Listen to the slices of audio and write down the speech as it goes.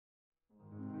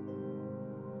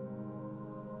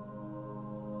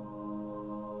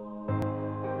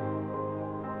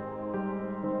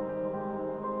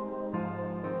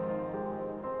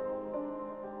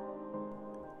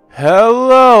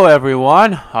Hello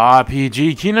everyone,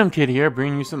 RPG Kingdom Kid here,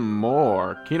 bringing you some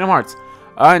more Kingdom Hearts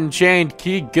Unchained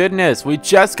Key goodness. We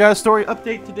just got a story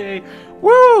update today.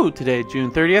 Woo! Today, June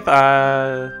 30th,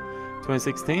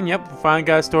 2016. Yep, we finally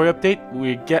got a story update.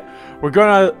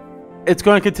 It's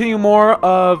gonna continue more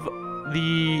of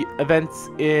the events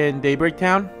in Daybreak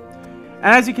Town.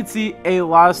 And as you can see, a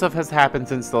lot of stuff has happened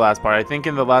since the last part. I think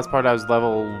in the last part I was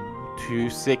level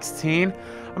 216.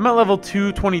 I'm at level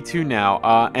 222 now,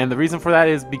 and the reason for that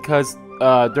is because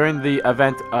during the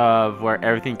event of where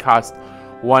everything cost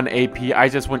 1 AP, I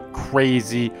just went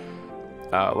crazy.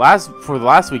 For the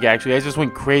last week actually, I just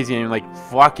went crazy and like,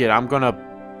 fuck it, I'm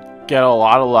gonna get a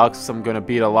lot of Lux. I'm gonna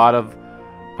beat a lot of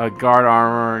guard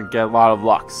armor and get a lot of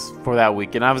Lux for that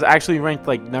week. And I was actually ranked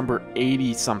like number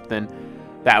 80 something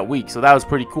that week, so that was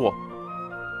pretty cool.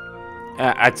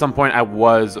 At some point, I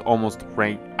was almost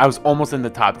ranked. I was almost in the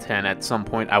top 10. At some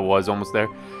point, I was almost there.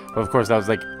 But of course, that was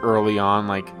like early on,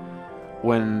 like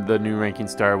when the new ranking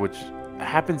started, which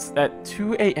happens at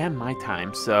 2 a.m. my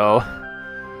time. So,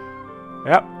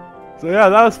 yep. So yeah,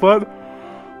 that was fun.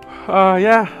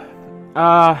 Yeah.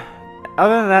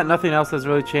 Other than that, nothing else has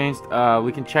really changed.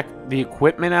 We can check the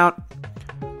equipment out.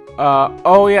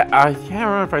 Oh yeah, I can't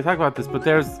remember if I talked about this, but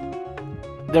there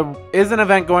is an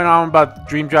event going on about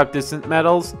Dream Drop Distant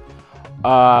Medals,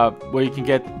 where you can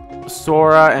get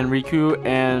Sora and Riku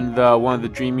and one of the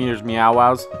Dream Eaters Meow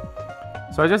Wows.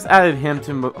 So I just added him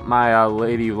to my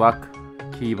Lady Luck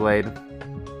Keyblade.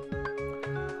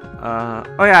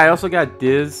 Oh yeah, I also got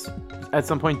Diz. At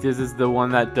some point, Diz is the one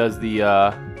that does the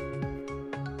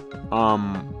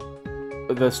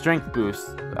strength boost.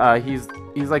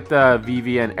 He's like the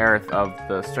Vivi and Aerith of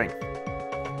the strength.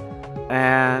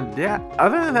 And yeah,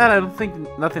 other than that, I don't think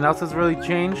nothing else has really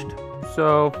changed,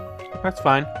 so that's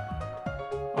fine.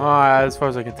 As far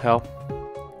as I can tell.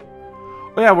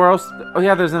 Oh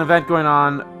yeah, there's an event going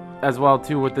on as well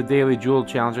too with the Daily Jewel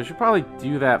Challenge. I should probably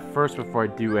do that first before I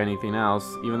do anything else,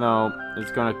 even though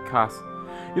it's gonna cost.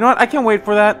 You know what? I can't wait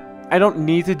for that. I don't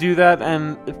need to do that,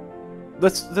 and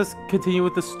let's just continue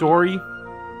with the story.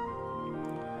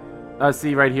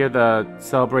 See right here,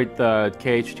 celebrate the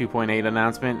KH 2.8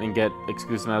 announcement and get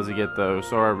exclusive medals. You get the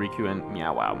Sora, Riku, and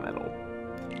Meow Wow medal.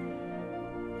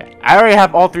 Okay. I already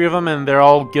have all three of them, and they're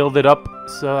all gilded up,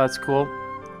 so that's cool.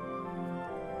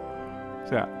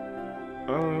 So yeah.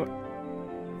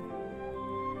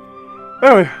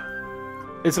 Anyway,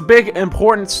 it's a big,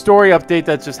 important story update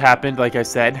that just happened. Like I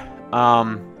said,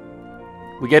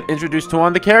 we get introduced to one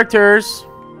of the characters,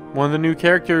 one of the new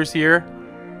characters here.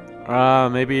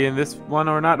 Maybe in this one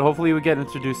or not. Hopefully we get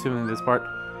introduced to him in this part.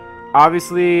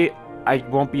 Obviously, I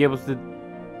won't be able to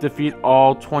defeat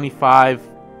all 25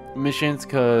 missions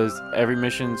because every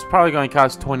mission's probably going to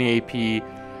cost 20 AP.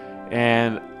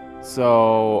 And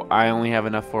so I only have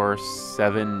enough for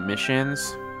 7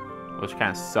 missions, which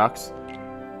kind of sucks.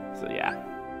 So yeah.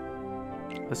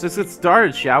 Let's just get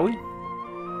started, shall we?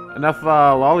 Enough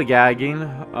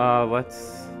lollygagging.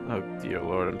 Let's... Oh dear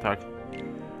lord, I'm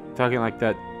talking like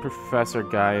that professor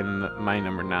guy in my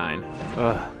number 9.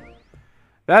 Ugh.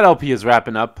 That LP is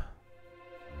wrapping up.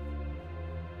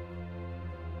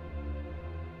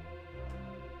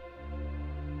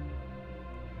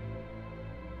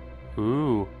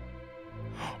 Ooh.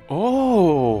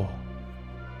 Oh.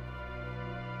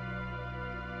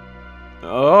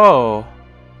 Oh.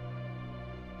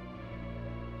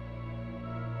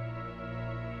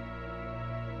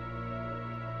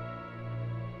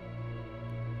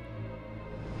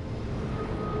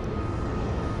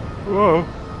 Whoa.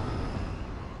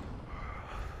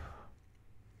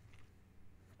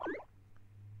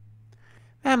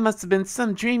 That must have been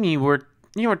some dream you were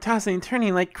tossing and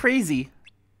turning like crazy.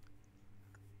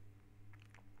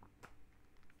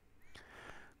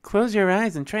 Close your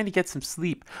eyes and try to get some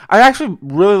sleep. I'm actually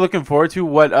really looking forward to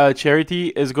what Charity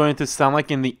is going to sound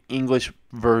like in the English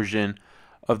version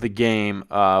of the game.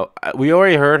 We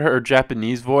already heard her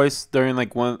Japanese voice during the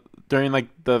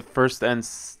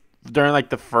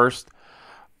first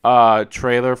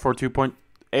trailer for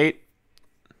 2.8.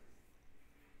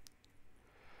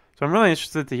 So I'm really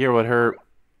interested to hear what her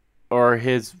or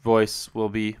his voice will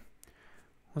be.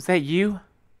 Was that you?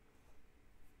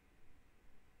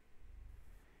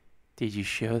 Did you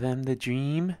show them the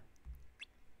dream?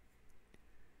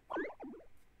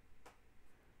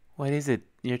 What is it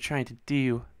you're trying to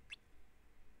do?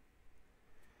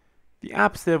 The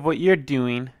opposite of what you're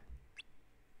doing.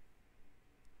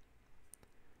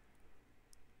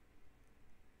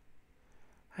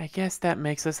 I guess that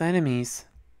makes us enemies.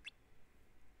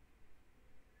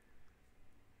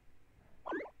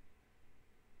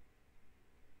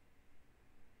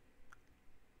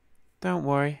 Don't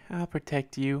worry, I'll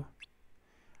protect you.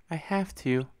 I have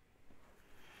to.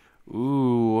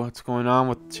 Ooh, what's going on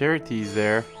with charities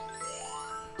there?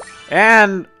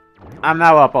 And I'm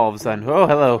now up all of a sudden. Oh,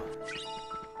 hello.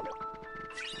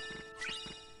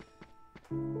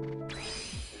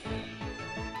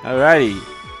 Alrighty.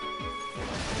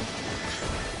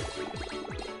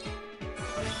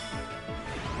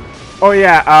 Oh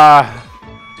yeah,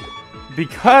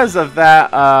 because of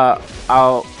that,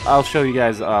 I'll show you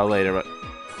guys later, but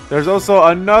there's also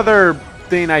another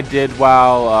thing I did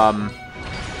while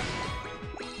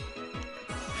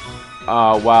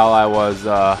I was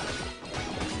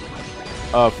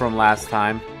from last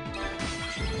time.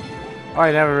 Oh,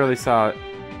 I never really saw it.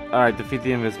 Alright, defeat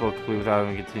the invisible clue without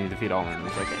having to continue to defeat all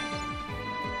enemies. Okay.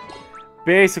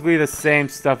 Basically the same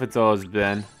stuff it's always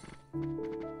been.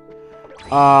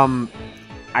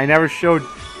 I never showed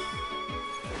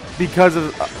because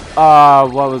of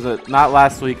what was it? Not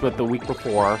last week, but the week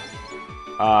before.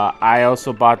 I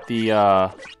also bought the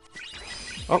oh,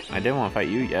 I didn't want to fight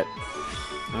you yet.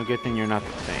 No, good thing you're not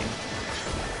the thing.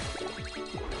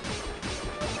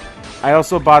 I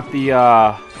also bought the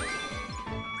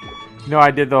no,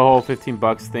 I did the whole 15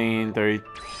 bucks thing,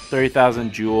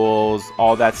 30,000 jewels,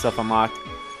 all that stuff unlocked.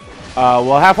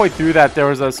 Well, halfway through that, there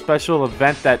was a special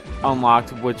event that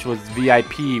unlocked, which was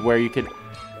VIP, where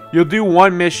you'll do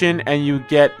one mission and you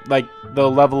get like the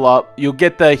level up. You'll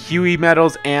get the Huey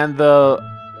medals and the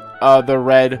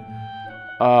red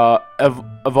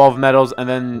evolved medals, and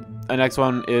then the next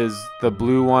one is the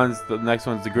blue ones. The next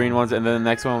one's the green ones, and then the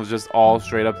next one was just all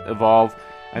straight up evolve,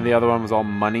 and the other one was all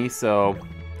money. So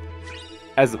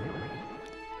as a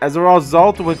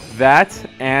result with that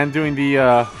and doing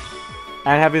the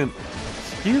and having,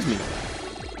 excuse me,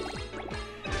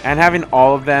 and having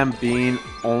all of them being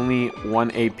only 1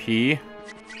 AP,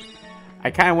 I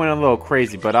kind of went a little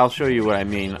crazy, but I'll show you what I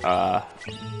mean.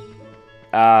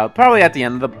 Probably at the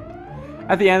end of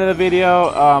the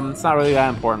video. It's not really that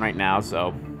important right now,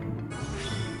 so.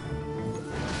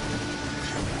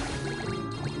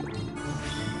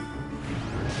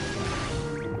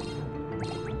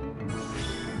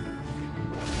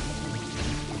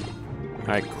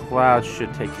 Alright, Cloud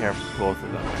should take care of both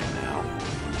of them right now.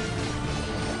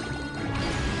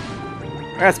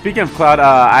 Alright, speaking of Cloud,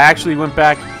 I actually went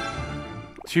back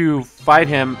to fight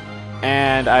him,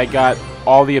 and I got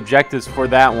all the objectives for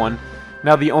that one.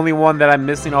 Now, the only one that I'm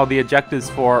missing all the objectives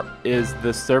for is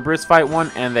the Cerberus fight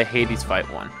one and the Hades fight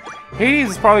one. Hades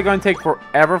is probably going to take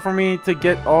forever for me to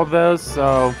get all those,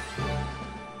 so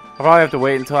I'll probably have to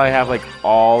wait until I have, like,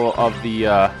 all of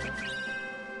the,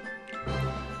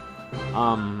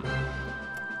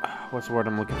 what's the word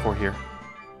I'm looking for here?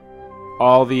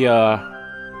 All the,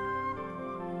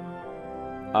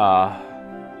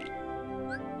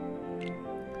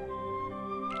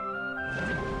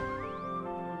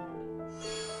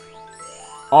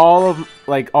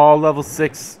 all level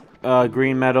 6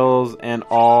 green medals, and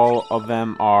all of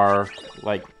them are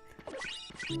like,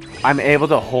 I'm able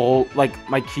to hold like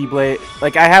my Keyblade.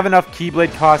 Like, I have enough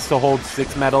Keyblade costs to hold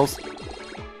 6 medals,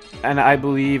 and I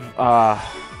believe I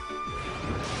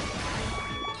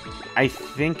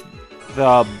think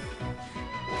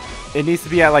it needs to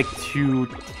be at like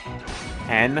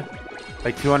 210,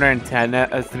 like 210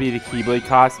 has to be the Keyblade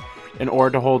cost in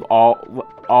order to hold all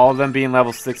of them being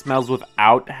level 6 medals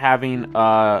without having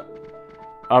a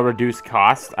reduced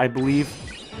cost, I believe.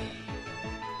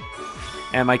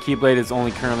 And my Keyblade is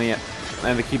only currently at,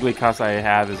 and the Keyblade cost I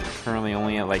have is currently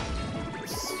only at like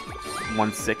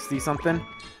 160 something.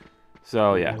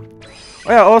 So yeah. Oh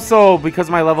yeah, also because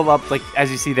my level up, like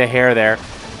as you see the hair there,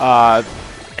 no,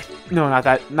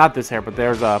 not this hair, but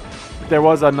there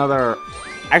was another.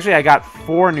 Actually, I got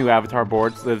 4 new avatar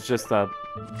boards. There's just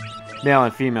male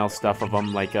and female stuff of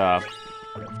them. Like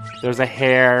there's a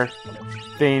hair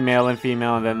thing, male and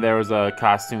female, and then there was a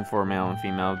costume for male and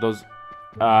female. Those,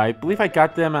 I believe I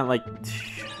got them at like.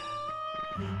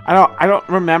 I don't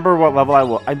remember what level I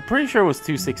was. I'm pretty sure it was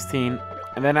 216,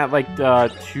 and then at like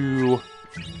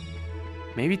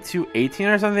maybe 218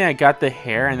 or something, I got the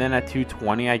hair, and then at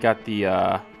 220 I got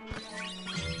the.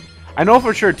 I know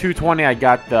for sure 220 I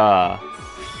got the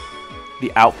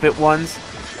outfit ones.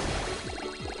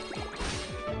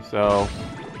 So,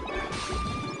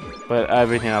 but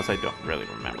everything else I don't really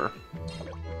remember.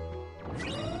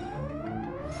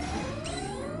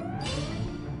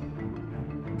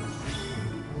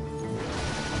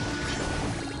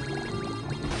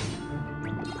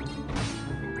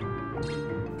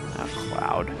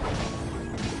 Cloud.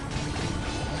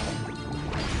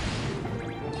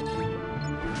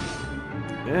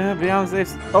 Yeah, be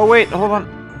honest. Oh wait, hold on.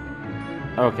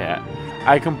 Okay,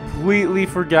 I completely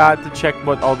forgot to check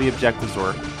what all the objectives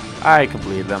were. I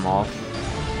completed them all.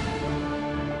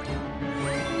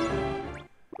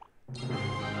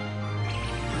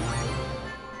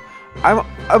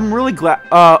 I'm really glad.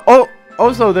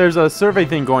 Also there's a survey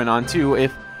thing going on too.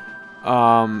 If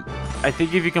I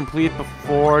think if you complete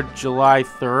before July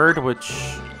 3rd, which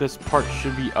this part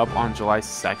should be up on July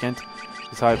 2nd,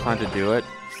 is how I plan to do it.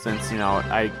 Since, you know,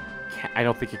 I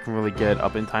don't think you can really get it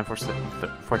up in time for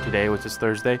today, which is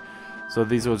Thursday. So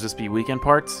these will just be weekend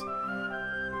parts.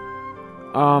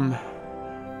 Oh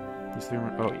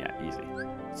yeah, easy.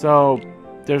 So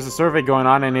there's a survey going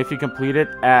on, and if you complete it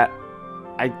at,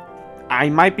 I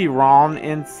might be wrong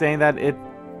in saying that it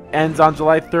ends on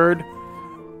July 3rd,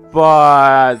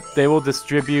 but they will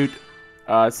distribute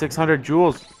 600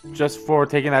 jewels just for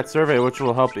taking that survey, which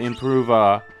will help improve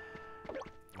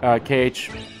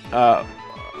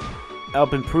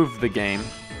help improve the game.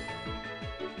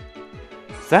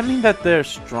 Does that mean that they're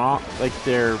strong, like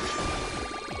their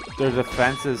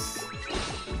defense is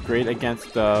great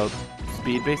against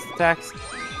speed-based attacks?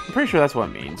 I'm pretty sure that's what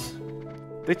it means.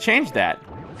 They changed that.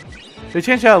 They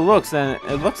changed how it looks, and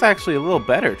it looks actually a little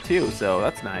better too, so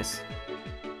that's nice.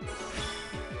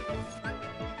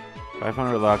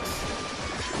 500 Lux.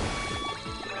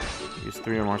 Use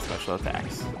 3 or more special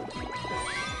attacks.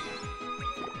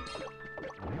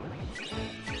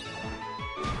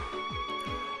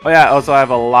 Oh yeah, also I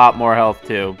have a lot more health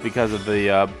too, because of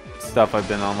the stuff I've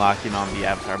been unlocking on the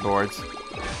avatar boards.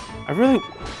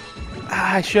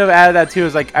 I should have added that too.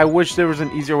 It's like, I wish there was an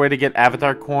easier way to get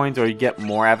avatar coins, or you get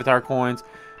more avatar coins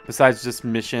besides just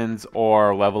missions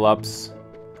or level ups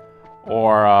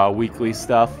or weekly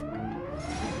stuff.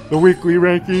 The weekly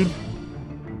ranking.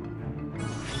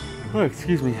 Oh,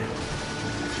 excuse me.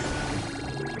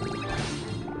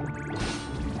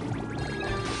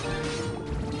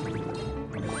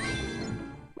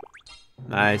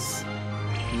 Nice.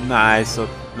 Nice. So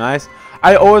nice.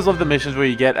 I always love the missions where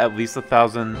you get at least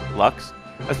 1,000 Lux.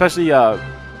 Especially,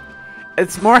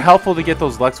 it's more helpful to get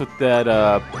those Lux with that,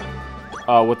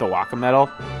 with the Waka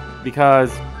Medal,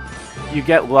 because you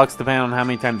get Lux depending on how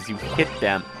many times you hit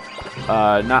them.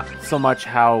 Not so much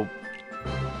how,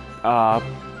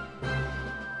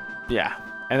 yeah.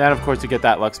 And then, of course, you get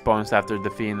that Lux bonus after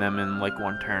defeating them in, like,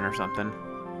 1 turn or something.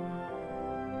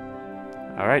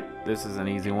 Alright, this is an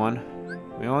easy one.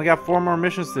 We only got 4 more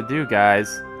missions to do,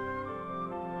 guys.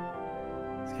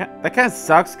 That kind of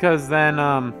sucks, because then,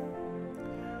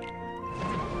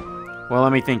 well,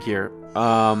 let me think here.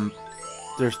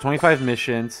 There's 25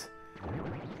 missions.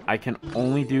 I can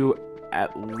only do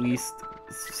at least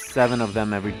 7 of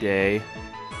them every day.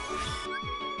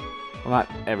 Well, not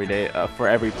every day, for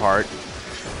every part.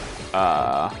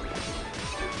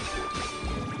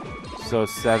 So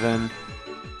 7,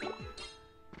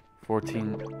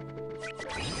 14.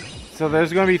 So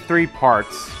there's going to be 3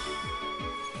 parts.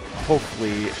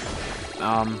 Hopefully.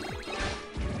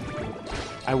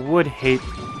 I would hate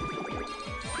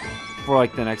for,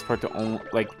 like, the next part to only,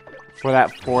 like, for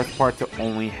that 4th part to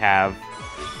only have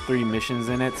 3 missions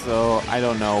in it, so I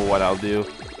don't know what I'll do.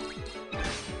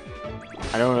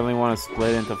 I don't really want to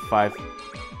split into 5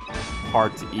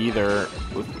 parts either,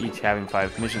 with each having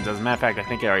 5 missions. As a matter of fact, I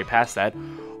think I already passed that.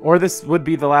 Or this would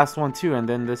be the last one too, and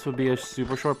then this would be a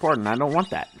super short part, and I don't want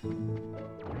that.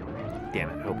 Damn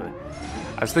it, hopefully.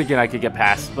 I was thinking I could get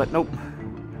past, but nope.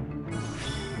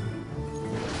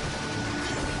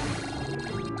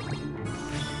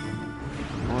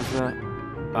 What was that?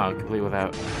 Oh, complete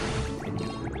without.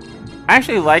 I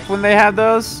actually like when they have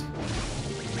those.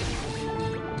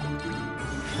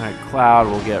 Alright, Cloud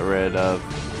we'll get rid of.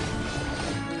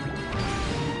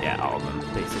 Yeah, all of them,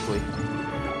 basically.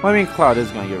 Well, I mean, Cloud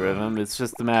is going to get rid of them. It's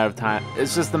just a matter of time.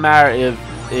 It's just a matter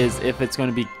if it's going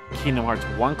to be Kingdom Hearts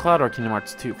 1 Cloud or Kingdom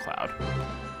Hearts 2 Cloud.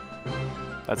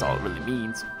 That's all it really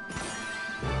means.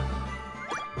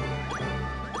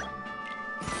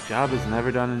 Job is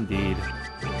never done indeed.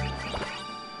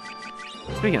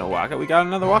 Speaking of Waka, we got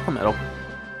another Waka medal.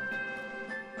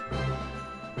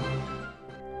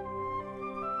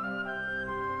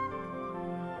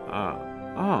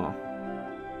 Oh.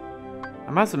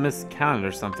 I must have miscounted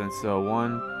or something, so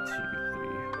 1, 2,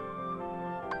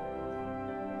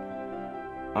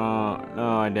 3.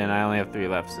 No, I didn't. I only have 3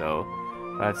 left, so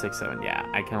 5, 6, 7. Yeah,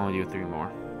 I can only do 3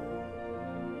 more.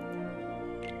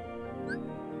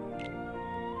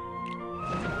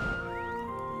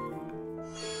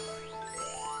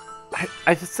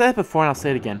 I said it before and I'll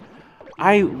say it again.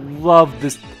 I love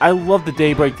this. I love the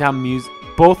Daybreak Town music.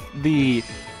 Both the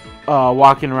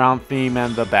walking around theme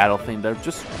and the battle theme. They're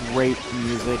just great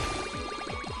music.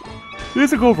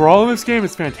 Music overall in this game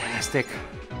is fantastic.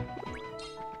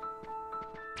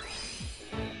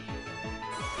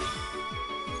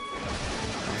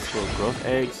 actual growth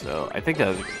egg. So I think that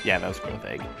was, yeah, that was growth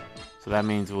egg. So that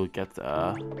means we'll get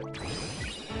the...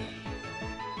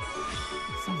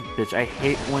 Son of a bitch, I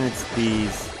hate when it's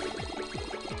these.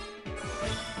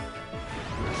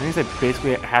 I think I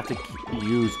basically have to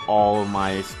use all of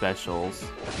my specials.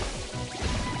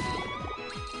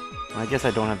 I guess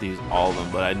I don't have to use all of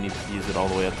them, but I need to use it all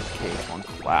the way up to KH1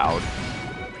 Cloud.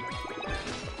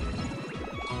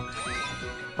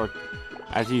 Or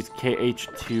I have to use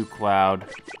KH2 Cloud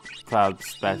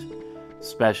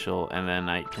special, and then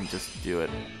I can just do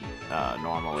it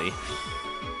normally.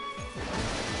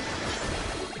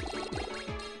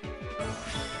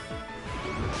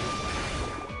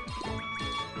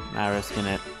 Not risking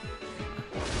it.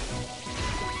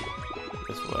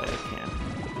 This way I can.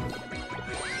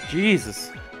 Jesus!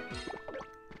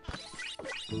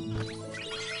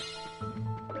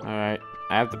 Alright,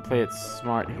 I have to play it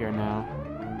smart here now.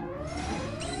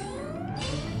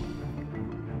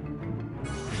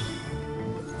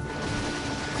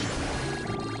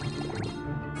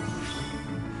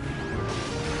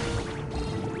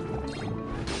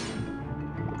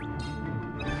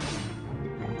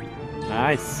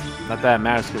 Nice. Not that it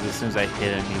matters because as soon as I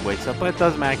hit him, he wakes up, but it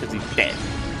doesn't matter because he's dead.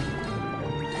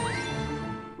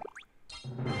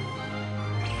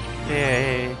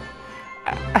 Yay.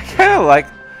 I kind of like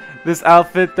this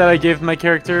outfit that I gave my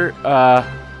character. I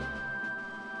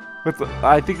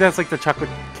think that's like the chocolate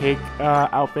cake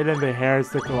outfit, and the hair is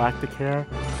the galactic hair.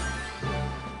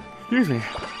 Excuse me.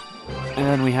 And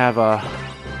then we have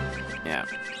yeah,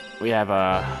 we have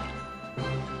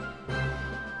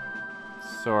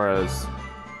Sora's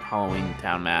Halloween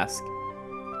Town mask.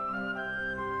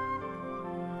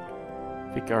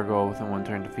 Defeat Gargoyle within 1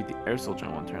 turn. Defeat the Air Soldier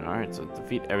in 1 turn. Alright, so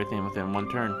defeat everything within 1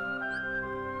 turn.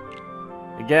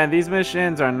 Again, these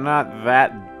missions are not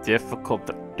that difficult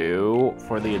to do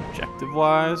for the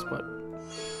objective-wise, but...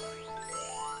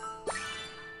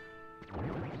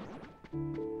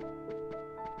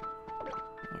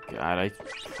 Oh god, I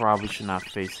probably should not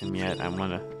face him yet. I'm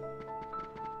gonna...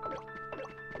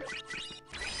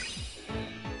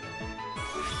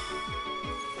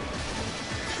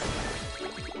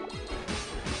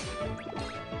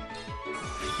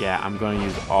 Yeah, I'm going to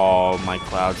use all my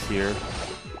clouds here.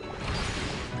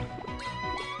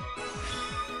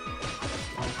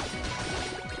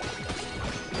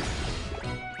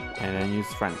 And then use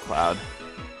front cloud.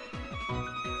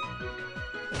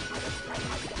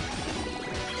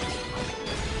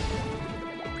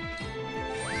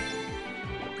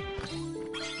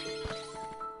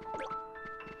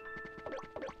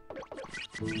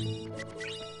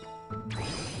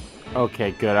 Okay,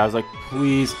 good. I was like,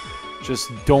 please...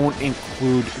 just don't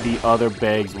include the other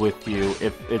bags with you.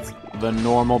 If it's the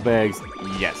normal bags,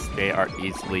 yes, they are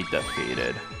easily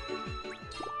defeated.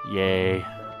 Yay.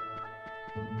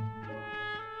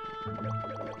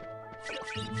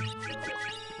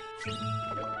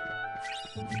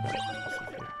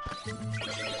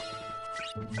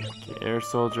 Okay, Air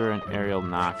Soldier and Aerial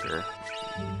Knocker.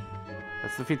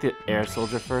 Let's defeat the Air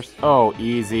Soldier first. Oh,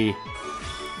 easy.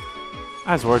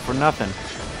 I was worried for nothing.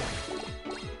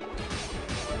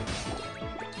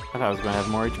 I thought I was going to have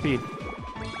more HP.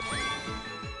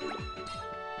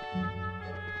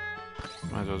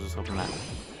 Might as well just open that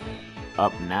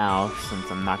up now, since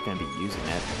I'm not going to be using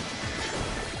it.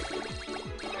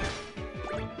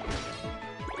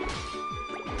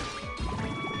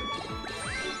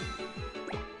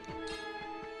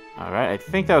 Alright, I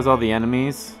think that was all the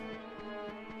enemies.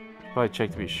 Probably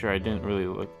check to be sure. I didn't really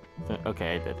look.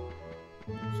 Okay, I did.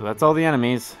 So that's all the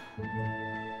enemies.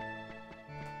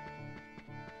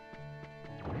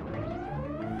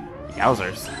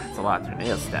 Yowzers, that's a lot of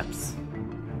tornado steps.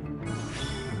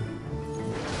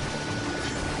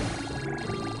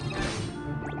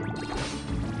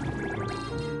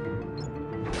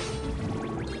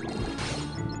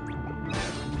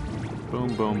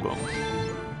 Boom, boom, boom.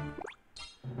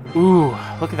 Ooh,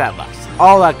 look at that Lux.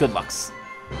 All that good Lux.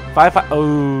 5-5.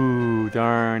 Oh,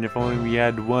 darn. If only we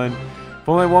had one. If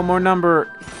only one more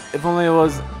number. If only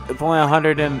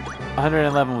 100 and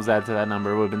 111 was added to that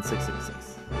number, it would have been 666.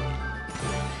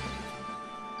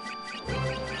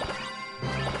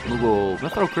 Google,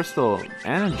 Mithril Crystal,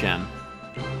 and a gem.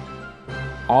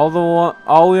 All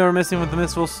we were missing with the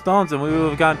Mithril Stones, and we would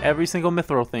have gotten every single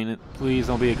Mithril thing. Please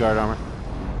don't be a guard armor.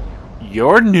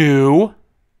 You're new.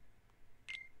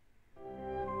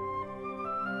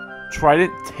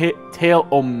 Trident Tail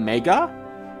Omega?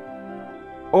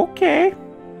 Okay.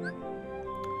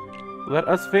 Let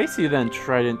us face you then,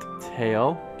 Trident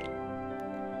Tail.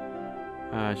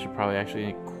 I should probably actually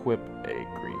equip a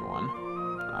green one,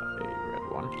 not a red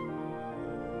one.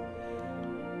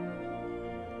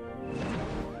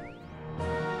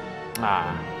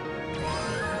 Ah.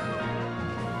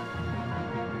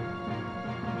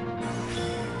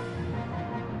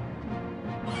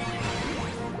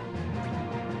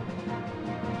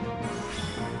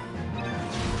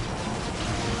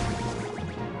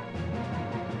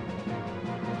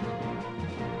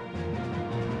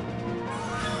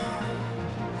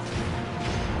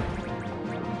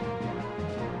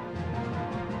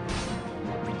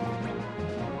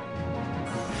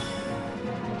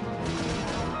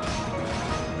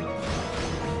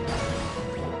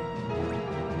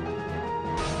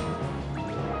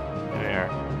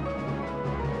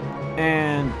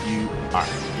 And you are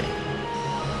dead.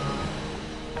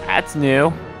 That's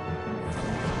new.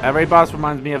 Every boss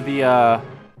reminds me of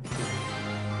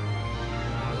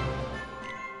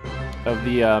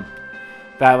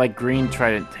that like green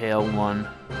trident tail one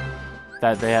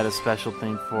that they had a special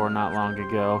thing for not long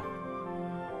ago.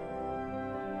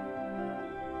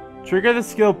 Trigger the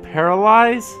skill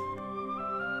Paralyze?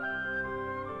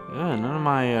 None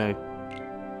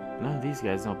of these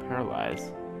guys know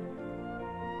Paralyze.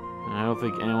 And I don't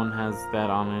think anyone has that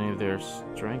on any of their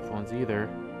strength ones either.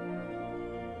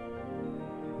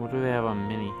 What do they have on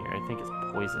Mini here? I think it's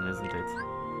poison, isn't it?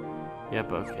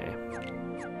 Yep, okay.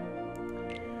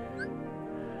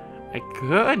 I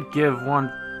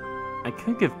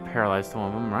could give Paralyze to one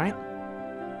of them, right?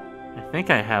 I think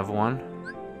I have one.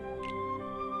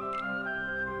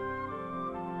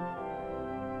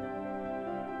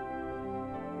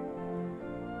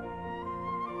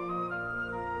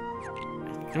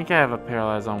 I think I have a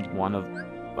Paralyze on one of...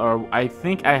 Or I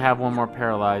think I have one more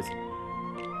Paralyze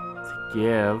to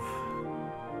give.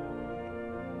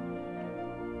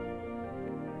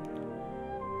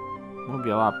 Would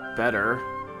be a lot better.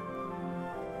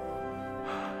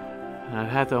 I'd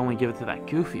have to only give it to that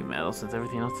Goofy medal since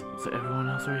everyone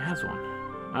else already has one.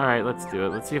 Alright, let's do it.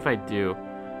 Let's see if I do.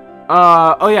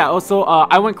 Oh yeah, also,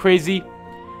 I went crazy.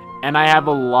 And I have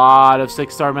a lot of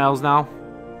 6-star medals now.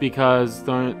 Because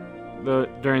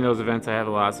during those events, I have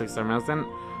a lot of 6-star medals, and a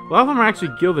lot of them are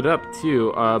actually gilded up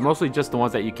too. Mostly just the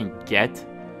ones that you can get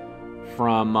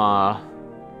from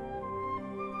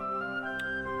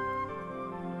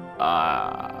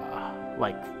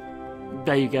like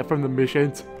that you get from the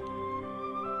missions.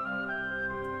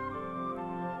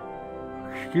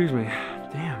 Excuse me.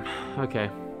 Damn. Okay.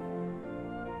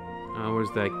 Where's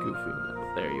that Goofy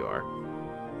medal? There you are.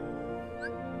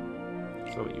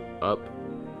 So you up.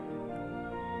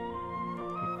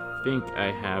 I think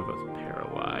I have a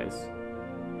Paralyze.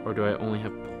 Or do I only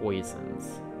have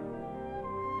poisons?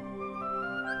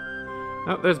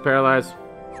 Oh, there's Paralyze.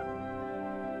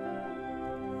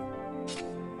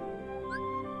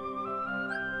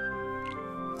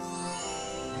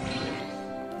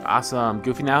 Awesome.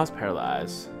 Goofy now has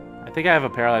Paralyze. I think I have a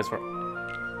Paralyze for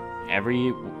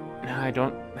every... No, I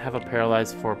don't have a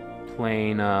Paralyze for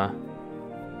plain,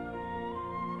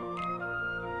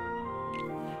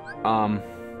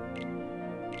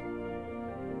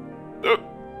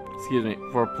 excuse me,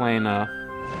 for plain, not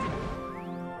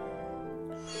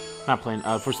plain,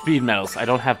 for speed medals. I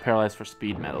don't have Paralyze for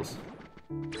speed medals.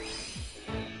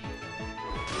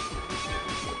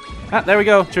 Ah, there we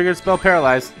go. Triggered spell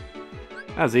Paralyze.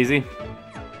 That was easy.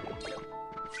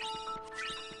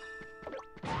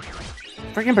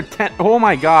 Freaking pretend. Oh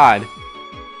my god.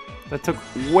 That took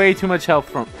way too much health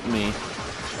from me.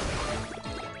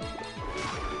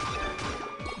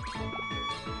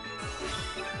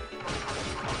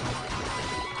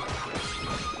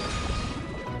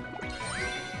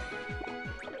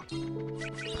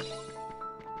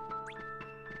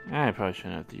 I probably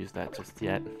shouldn't have to use that just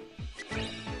yet.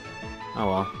 Oh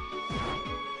well.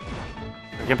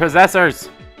 Freaking possessors!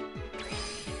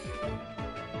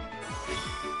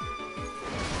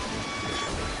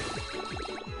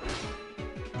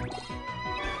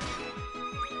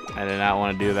 I did not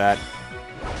want to do that.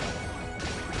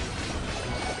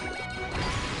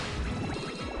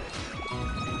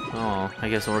 Oh, I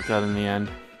guess it worked out in the end.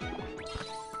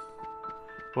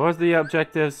 What was the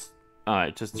objectives?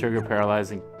 Alright, just trigger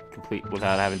Paralyze and complete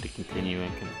without having to continue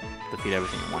and defeat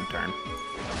everything in one turn.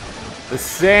 The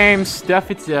same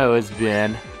stuff it's always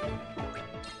been.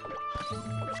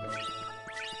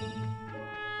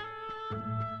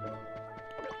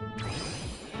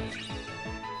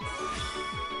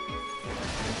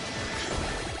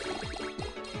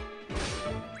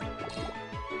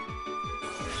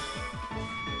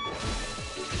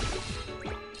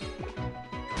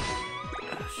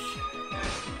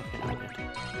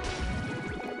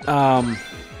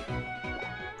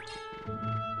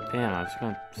 Damn, I was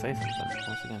gonna say something. What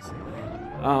was I gonna say?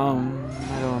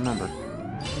 I don't remember.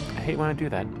 I hate when I do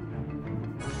that.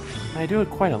 I do it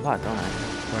quite a lot, don't I?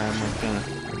 Where I'm like gonna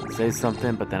say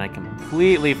something, but then I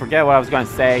completely forget what I was gonna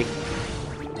say.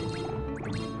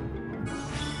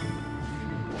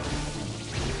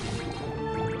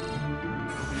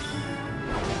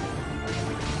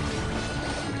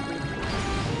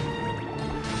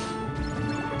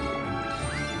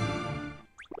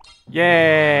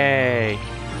 Yay!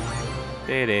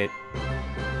 Did it.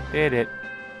 Did it.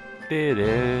 Did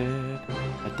it.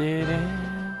 I did it.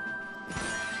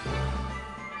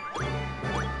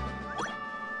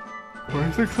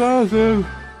 26,000.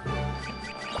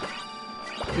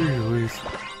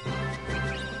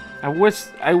 I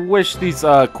wish these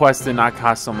quests did not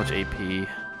cost so much AP,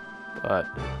 but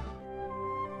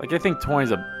like I think 20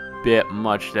 is a bit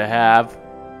much to have.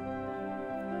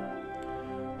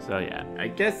 So yeah, I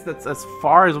guess that's as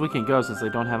far as we can go since I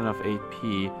don't have enough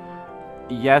AP.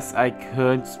 Yes, I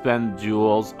could spend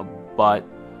jewels, but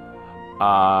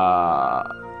I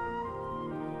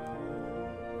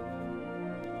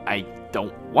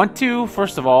don't want to,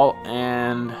 first of all,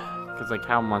 and because like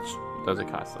how much does it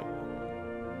cost? Like,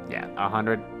 yeah,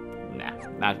 100? Nah,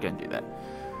 not gonna do that.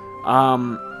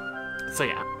 So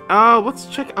yeah, let's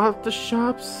check out the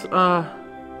shops.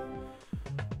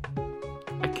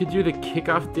 I could do the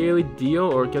kickoff daily deal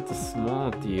or get the small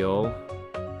deal.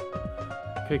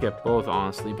 Could get both,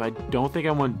 honestly, but I don't think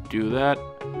I want to do that.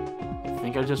 I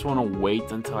think I just want to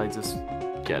wait until I just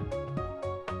get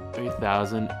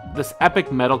 3,000. This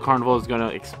epic metal carnival is going to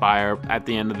expire at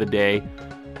the end of the day,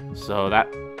 so that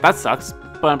sucks.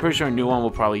 But I'm pretty sure a new one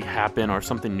will probably happen, or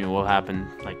something new will happen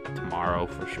like tomorrow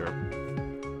for sure.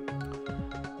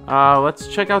 Let's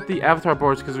check out the avatar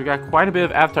boards because we got quite a bit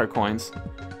of avatar coins.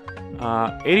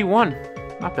 81,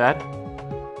 not bad.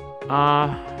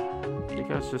 I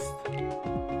think I was just.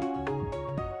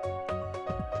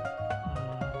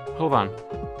 Hold on.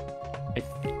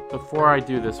 Before I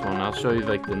do this one, I'll show you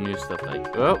like the new stuff.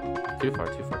 Like, oh, too far.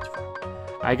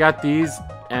 I got these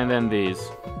and then these.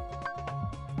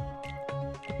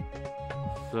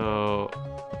 So,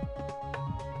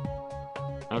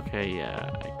 okay,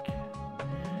 yeah.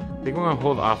 I think we're gonna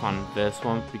hold off on this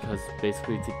one because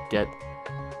basically to get,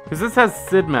 because this has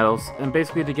Sid medals, and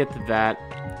basically to get to that,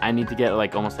 I need to get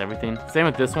like almost everything. Same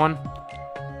with this one.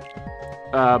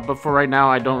 But for right now,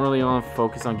 I don't really want to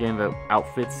focus on getting the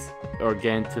outfits or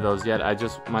getting to those yet. I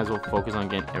just might as well focus on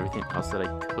getting everything else that I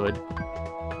could.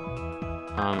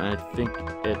 And I think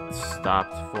it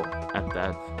stopped at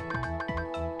that.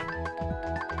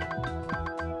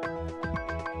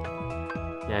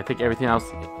 Yeah, I think everything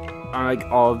else, like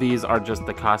all of these, are just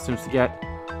the costumes to get.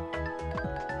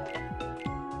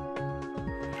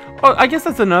 Oh, I guess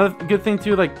that's another good thing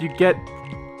too. Like you get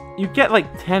like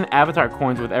 10 avatar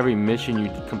coins with every mission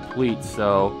you complete,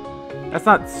 so that's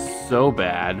not so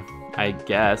bad, I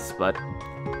guess. But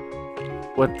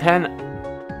with 10,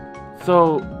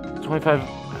 so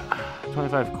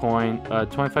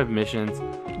 25 missions,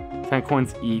 10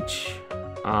 coins each.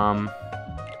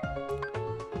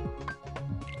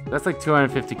 That's like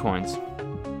 250 coins.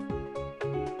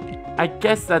 I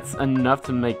guess that's enough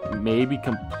to maybe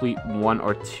complete 1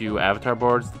 or 2 avatar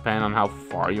boards, depending on how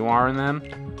far you are in them.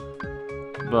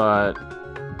 But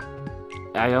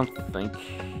I don't think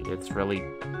it's really.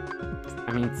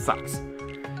 I mean, it sucks.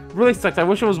 It really sucks. I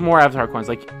wish it was more avatar coins.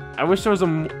 Like, I wish there was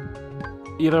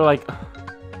either like,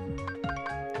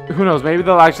 who knows? Maybe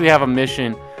they'll actually have a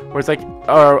mission where it's like,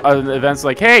 or an event's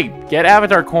like, hey, get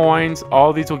avatar coins.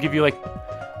 All these will give you like,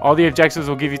 all the objectives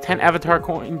will give you 10 avatar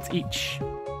coins each,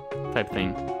 type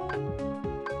thing.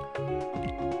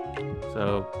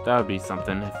 So that would be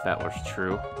something if that was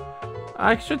true.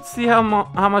 I should see how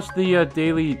much the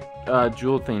daily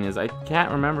jewel thing is. I can't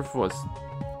remember if it was.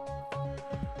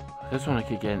 This one I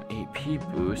could get an AP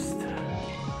boost.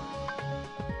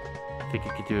 I think I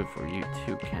could do it for you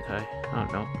too, can't I? Oh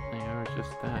no, they are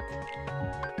just that.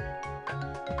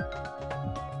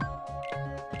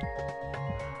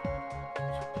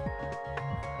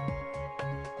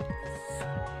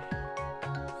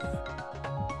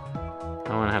 I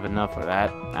don't want to have enough for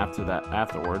that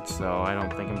afterwards, so I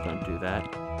don't think I'm going to do that.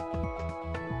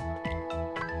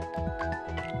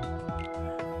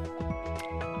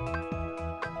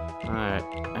 Alright,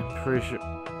 I'm pretty sure.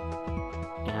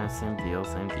 Yeah, same deal.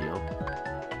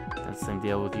 That's the same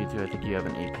deal with you too. I think you have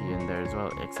an AP in there as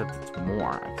well, except it's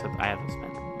more. Except I have to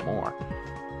spend more.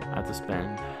 I have to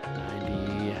spend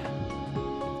 90,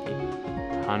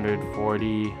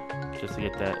 140 just to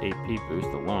get that AP boost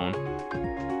alone.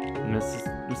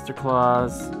 Mr.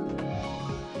 Claus,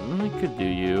 we could do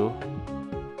you.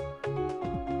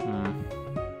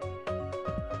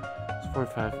 It's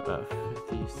 45,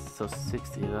 50, so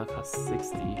 60. That'll cost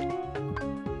 60.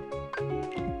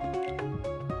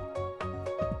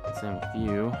 Same with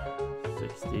you.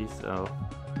 60, so...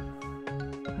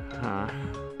 Huh.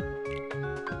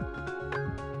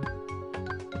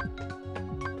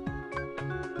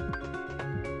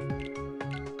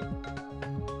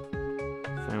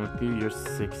 Same with you, you're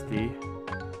 60.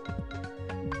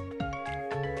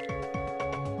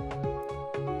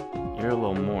 You're a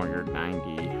little more, you're 90.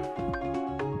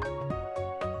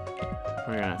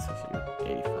 We're gonna 60, you're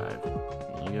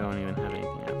 85. You don't even have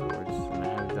anything afterwards. And I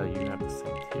have to tell you, you have the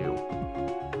same too.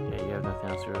 Yeah, you have nothing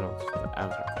else, you're just the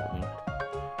avatar clothing.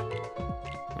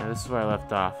 Yeah, this is where I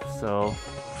left off, so...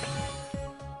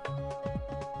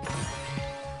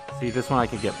 See, this one I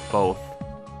could get both.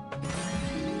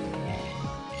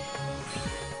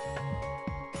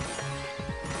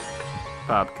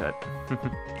 Bob cut.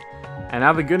 And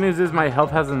now the good news is my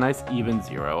health has a nice even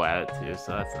 0 at it too,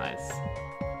 so that's nice.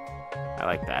 I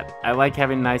like that. I like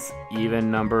having nice even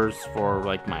numbers for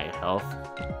like my health.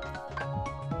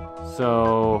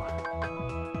 So,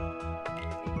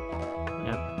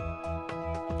 yep,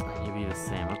 you'd be the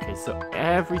same. Okay, so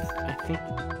I think,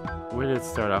 where did it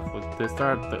start off with? Did it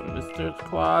start with Mr.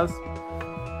 Claus?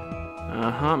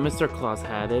 Mr. Claus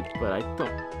had it, but I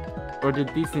don't. Or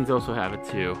did these things also have it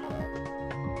too?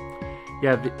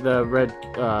 Yeah, the red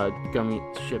gummy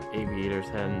ship aviators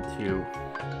had it too.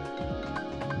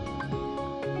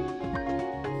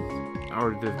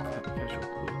 Or did Casual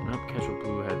Blue? Nope, Casual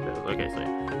Blue had those. Okay,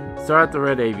 so start at the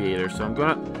red aviator. So I'm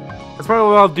gonna. That's probably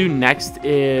what I'll do next.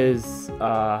 Is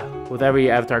with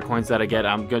every avatar coins that I get,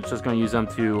 I'm just gonna use them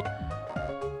to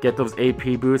get those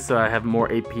AP boosts, so I have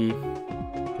more AP.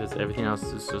 Because everything else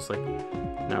is just like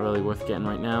not really worth getting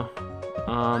right now.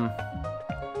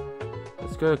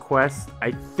 Let's go to quest.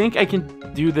 I think I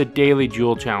can do the daily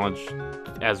jewel challenge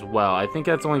as well. I think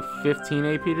that's only 15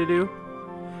 AP to do.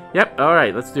 Yep. All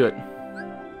right, let's do it.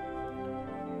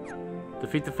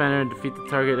 Defeat the defender, defeat the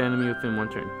target enemy within 1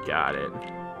 turn. Got it.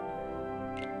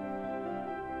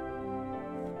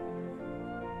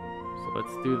 So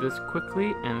let's do this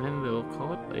quickly, and then they'll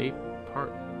call it a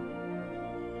part.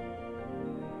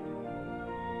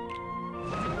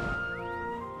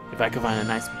 If I could find a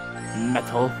nice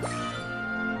metal.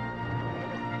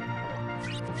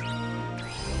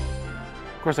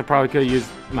 Of course, I probably could have used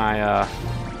my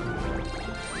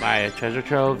my treasure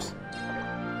troves.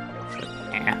 But,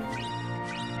 eh.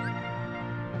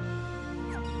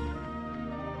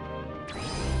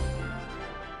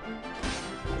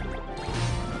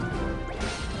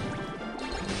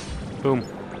 Boom.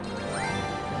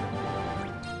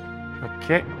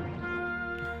 Okay.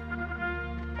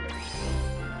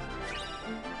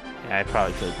 Yeah, I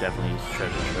probably could definitely use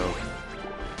treasure trove.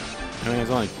 I mean,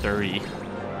 it's only 30.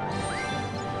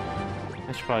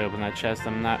 I should probably open that chest.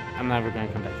 I'm never gonna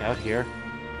come back out here.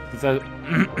 Since I'm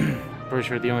pretty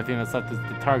sure the only thing that's left is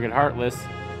the target Heartless.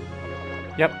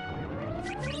 Yep.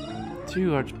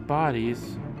 2 large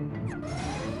bodies.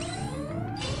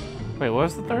 Wait, what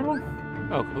was the third one?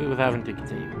 Oh, complete with having to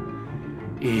continue.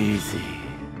 Easy.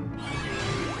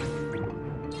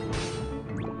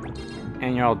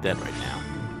 And you're all dead right now.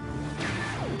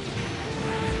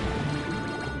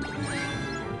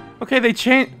 Okay, they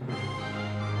changed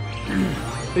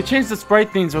the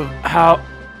sprite things of how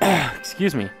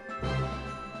excuse me.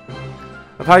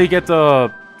 Of how you get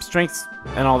the strengths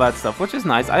and all that stuff, which is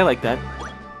nice. I like that.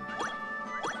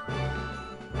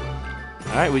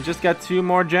 Alright, we just got 200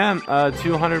 more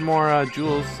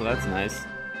jewels, so that's nice.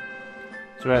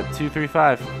 So we're at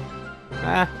 235.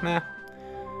 Nah.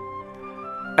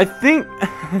 I think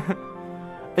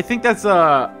I think that's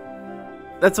a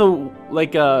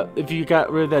like if you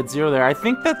got rid of that 0 there, I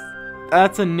think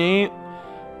that's a name.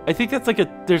 I think that's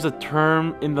like there's a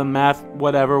term in the math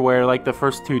whatever where like the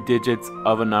first 2 digits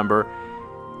of a number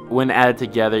when added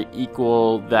together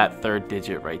equal that 3rd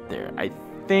digit right there. I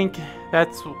think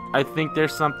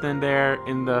there's something there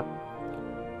in the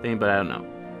thing, but I don't know.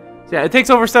 So yeah, it takes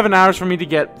over 7 hours for me to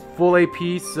get full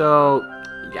AP, so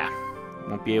yeah,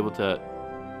 won't be able to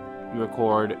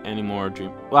record any more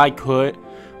dream. Well, I could.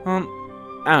 I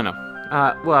don't know.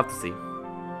 We'll have to see.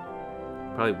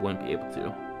 Probably wouldn't be able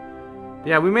to.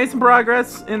 Yeah, we made some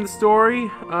progress in the story.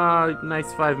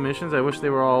 Nice 5 missions. I wish they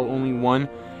were all only 1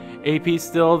 AP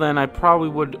still. Then I probably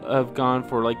would have gone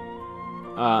for like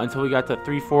until we got to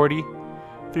 340.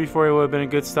 340 would have been a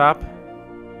good stop.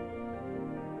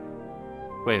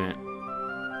 Wait a minute.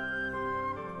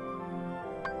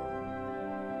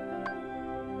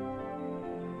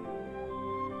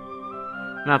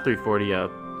 Not 340,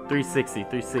 360,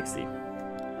 360.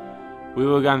 We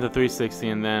would have gone to 360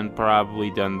 and then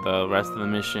probably done the rest of the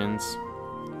missions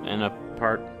in a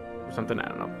part or something, I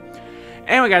don't know.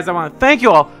 Anyway, guys, I want to thank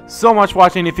you all so much for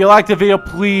watching. If you liked the video,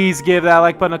 please give that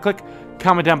like button a click.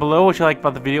 Comment down below what you liked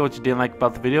about the video, what you didn't like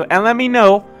about the video, and let me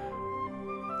know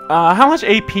how much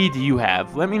AP do you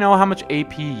have. Let me know how much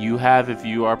AP you have if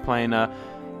you are playing a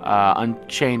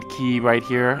Unchained key right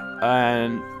here,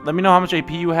 and let me know how much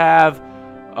AP you have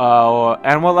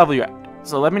and what level you're at.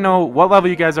 So let me know what level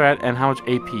you guys are at and how much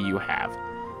AP you have.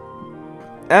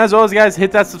 And as always, guys,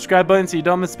 hit that subscribe button so you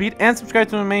don't miss a beat, and subscribe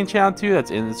to my main channel too.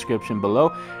 That's in the description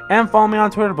below. And follow me on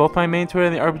Twitter. Both my main Twitter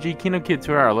and the RPG Kingdom Kid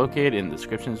Twitter are located in the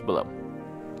descriptions below.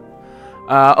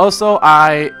 Also,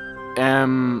 I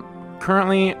am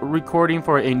currently recording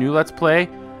for a new Let's Play.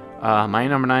 My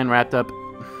number 9 wrapped up,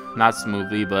 not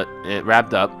smoothly, but it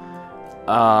wrapped up.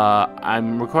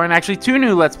 I'm recording actually 2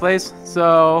 new Let's Plays,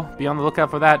 so be on the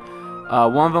lookout for that.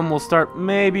 One of them will start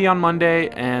maybe on Monday,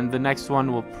 and the next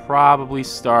one will probably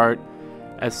start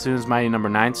as soon as my number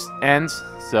 9 ends.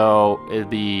 So it'll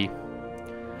be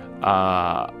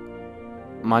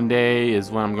Monday is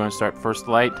when I'm going to start First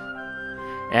Light,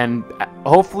 and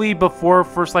hopefully before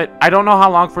First Light. I don't know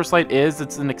how long First Light is.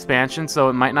 It's an expansion, so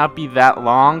it might not be that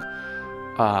long.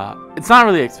 It's not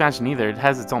really an expansion either. It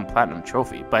has its own platinum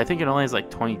trophy, but I think it only has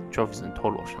like 20 trophies in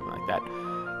total or something like that.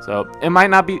 So it might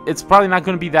not be, it's probably not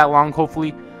going to be that long,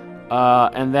 hopefully.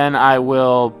 And then I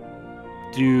will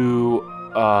do,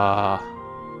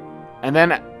 and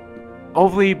then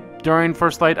hopefully during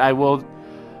First Light I will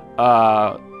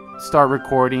start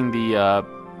recording the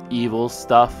evil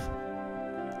stuff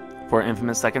for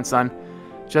Infamous Second Son.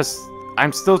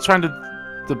 I'm still trying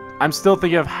I'm still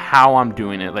thinking of how I'm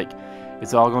doing it. Like,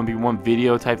 it's all going to be one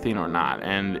video type thing or not,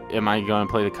 and am I going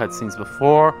to play the cutscenes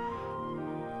before?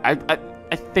 I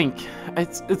think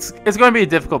it's going to be a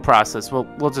difficult process.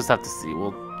 We'll just have to see.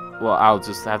 I'll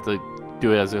just have to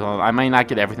do it as well. I might not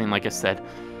get everything, like I said.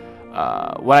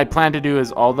 What I plan to do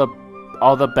is all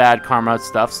the bad karma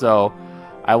stuff. So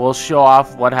I will show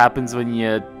off what happens when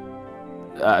you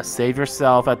save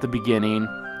yourself at the beginning,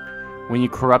 when you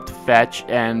corrupt Fetch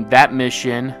and that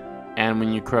mission, and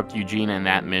when you corrupt Eugene and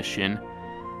that mission,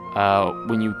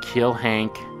 when you kill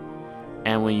Hank,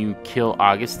 and when you kill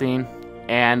Augustine,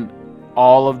 and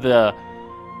all of the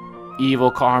evil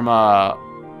karma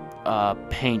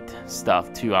paint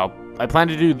stuff too. I plan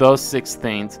to do those 6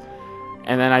 things,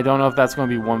 and then I don't know if that's going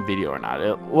to be one video or not.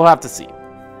 We'll have to see.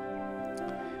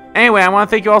 Anyway, I want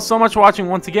to thank you all so much for watching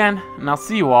once again, and I'll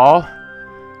see you all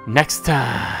next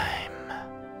time.